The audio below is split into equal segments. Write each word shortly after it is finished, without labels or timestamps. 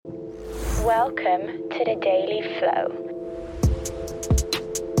Welcome to the Daily Flow.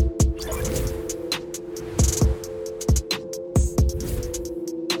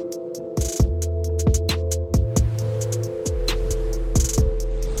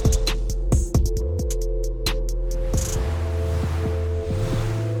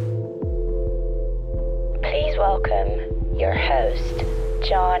 Please welcome your host,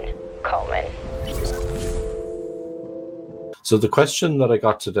 John Coleman. So the question that I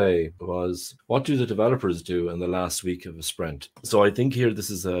got today was, what do the developers do in the last week of a sprint? So I think here this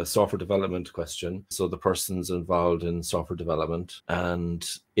is a software development question. So the person's involved in software development, and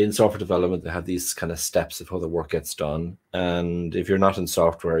in software development, they have these kind of steps of how the work gets done. And if you're not in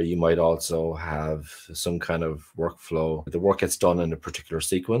software, you might also have some kind of workflow. The work gets done in a particular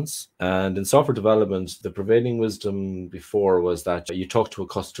sequence. And in software development, the prevailing wisdom before was that you talk to a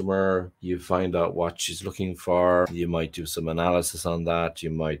customer, you find out what she's looking for, you might do some analysis on that,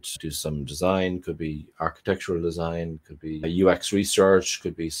 you might do some design, could be architectural design, could be UX research,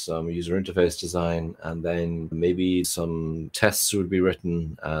 could be some user interface design, and then maybe some tests would be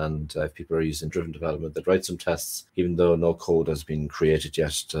written. And if people are using driven development, they'd write some tests, even though no code has been created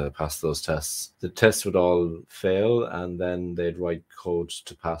yet to pass those tests. The tests would all fail, and then they'd write code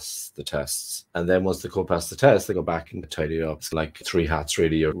to pass the tests. And then once the code passed the test, they go back and tidy it up. It's like three hats,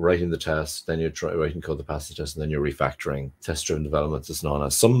 really. You're writing the test, then you're writing code to pass the test, and then you're refactoring. Test-driven development is known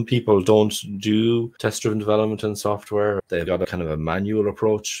as. Some people don't do test-driven development in software. They've got a kind of a manual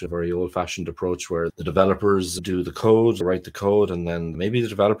approach, a very old-fashioned approach where the developers do the code, write the code, and then maybe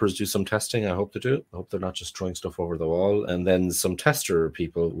the developers do some testing. I hope they do. I hope they're not just throwing stuff over the wall. And then some tester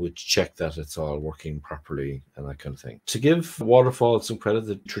people would check that it's all working properly and that kind of thing. To give Waterfall some credit,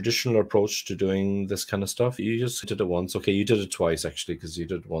 the traditional approach to doing this kind of stuff, you just did it once. Okay, you did it twice actually, because you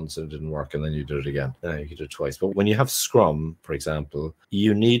did it once and it didn't work, and then you did it again. You did it twice. But when you have Scrum, for example,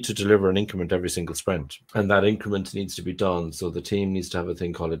 you need to deliver an increment every single sprint. And that increment needs to be done. So the team needs to have a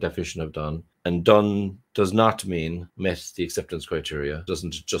thing called a definition of done. And done does not mean met the acceptance criteria. It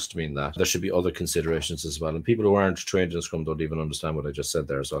doesn't just mean that. There should be other considerations as well. And people who aren't trained in Scrum don't even understand what I just said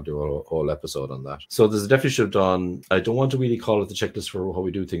there. So I'll do a whole episode on that. So there's a definition of done. I don't want to really call it the checklist for how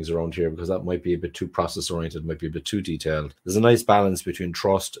we do things around here, because that might be a bit too process oriented, might be a bit too detailed. There's a nice balance between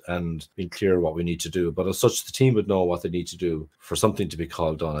trust and being clear what we need to do. But as such, the team would know what they need to do for something to be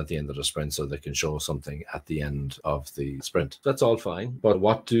called done at the end of the sprint, so they can show something at the end of the sprint. That's all fine. But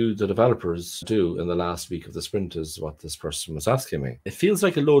what do the developers do in the last week of the sprint is what this person was asking me. It feels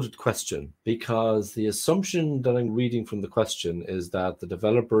like a loaded question, because the assumption that I'm reading from the question is that the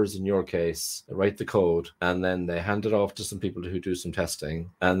developers, in your case, write the code and then they hand it off to some people who do some testing.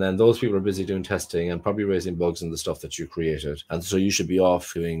 And then those people are busy doing testing and probably raising bugs in the stuff that you created. And so you should be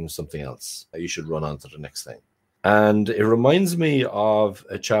off doing something else. You should run on to the next thing. And it reminds me of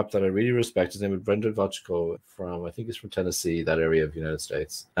a chap that I really respect. His name is Brendan Vochko from, I think he's from Tennessee, that area of the United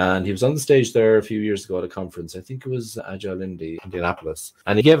States. And he was on the stage there a few years ago at a conference. I think it was Agile Indianapolis.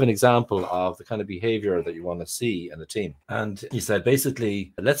 And he gave an example of the kind of behavior that you want to see in a team. And he said,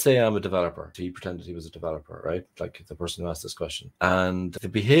 basically, let's say I'm a developer. He pretended he was a developer, right? Like the person who asked this question. And the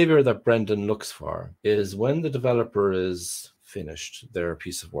behavior that Brendan looks for is when the developer is finished their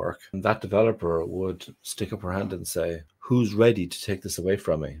piece of work, and that developer would stick up her hand and say, who's ready to take this away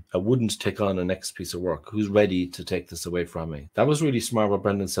from me? I wouldn't take on a next piece of work. Who's ready to take this away from me? That was really smart what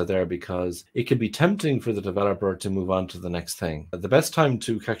Brendan said there, because it can be tempting for the developer to move on to the next thing. The best time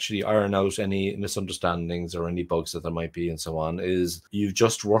to actually iron out any misunderstandings or any bugs that there might be and so on is you've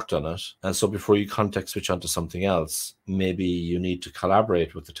just worked on it. And so before you context switch onto something else, maybe you need to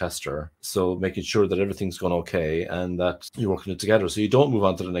collaborate with the tester. So making sure that everything's gone okay and that you're working it together so you don't move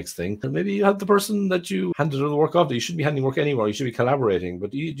on to the next thing. And maybe you have the person that you handed the work off to. You shouldn't be handing work anymore. You should be collaborating,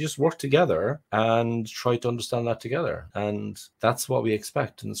 but you just work together and try to understand that together. And that's what we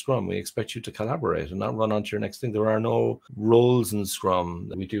expect in Scrum. We expect you to collaborate and not run on to your next thing. There are no roles in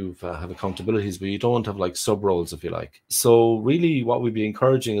Scrum. We do have accountabilities, but you don't have like sub roles, if you like. So really what we'd be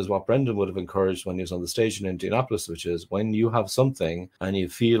encouraging is what Brendan would have encouraged when he was on the stage in Indianapolis, which is when you have something and you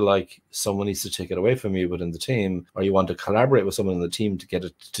feel like someone needs to take it away from you within the team, or you want to collaborate with someone in the team to get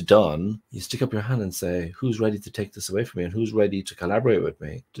it to done, you stick up your hand and say, who's ready to take this away from me and who's ready to collaborate with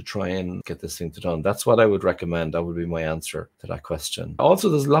me to try and get this thing to done? That's what I would recommend. That would be my answer to that question. Also,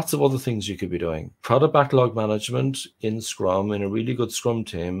 there's lots of other things you could be doing. Product backlog management in Scrum, in a really good Scrum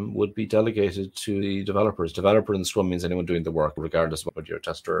team, would be delegated to the developers. Developer in Scrum means anyone doing the work, regardless of whether you're a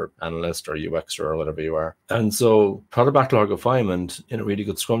tester, analyst, or UX, or whatever you are. And so product backlog refinement in a really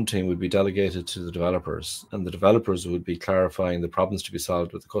good Scrum team would be delegated to the developers, and the developers would be clarifying the problems to be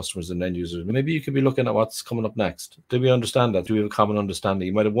solved with the customers and end users. Maybe you could be looking at what's coming up next. Do we understand that? Do we have a common understanding?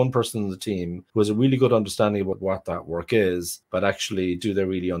 You might have one person in the team who has a really good understanding about what that work is, but actually, do they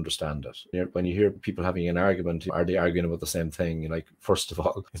really understand it? When you hear people having an argument, are they arguing about the same thing? Like, first of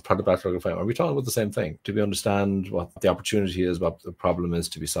all, it's part of the backlog of time. Are we talking about the same thing? Do we understand what the opportunity is, what the problem is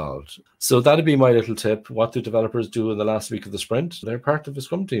to be solved? So that'd be my little tip. What do developers do in the last week of the sprint? They're part of a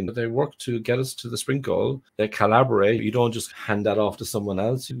Scrum team. They work to get us to the sprint goal. They collaborate. You don't just hand that off to someone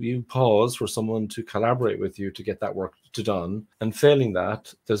else. You pause for someone to collaborate with you to get that work done. And failing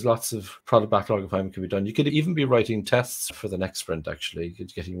that, there's lots of product backlog of time can be done. You could even be writing tests for the next sprint, actually,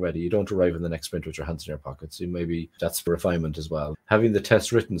 getting ready. You don't arrive in the next sprint with your hands in your pockets. So maybe that's for refinement as well. Having the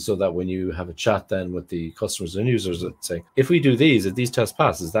test written so that when you have a chat then with the customers and users that say, if we do these, if these tests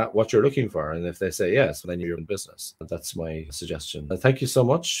pass, is that what you're looking for? And if they say yes, then you're in business. That's my suggestion. Thank you so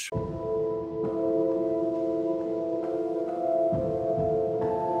much.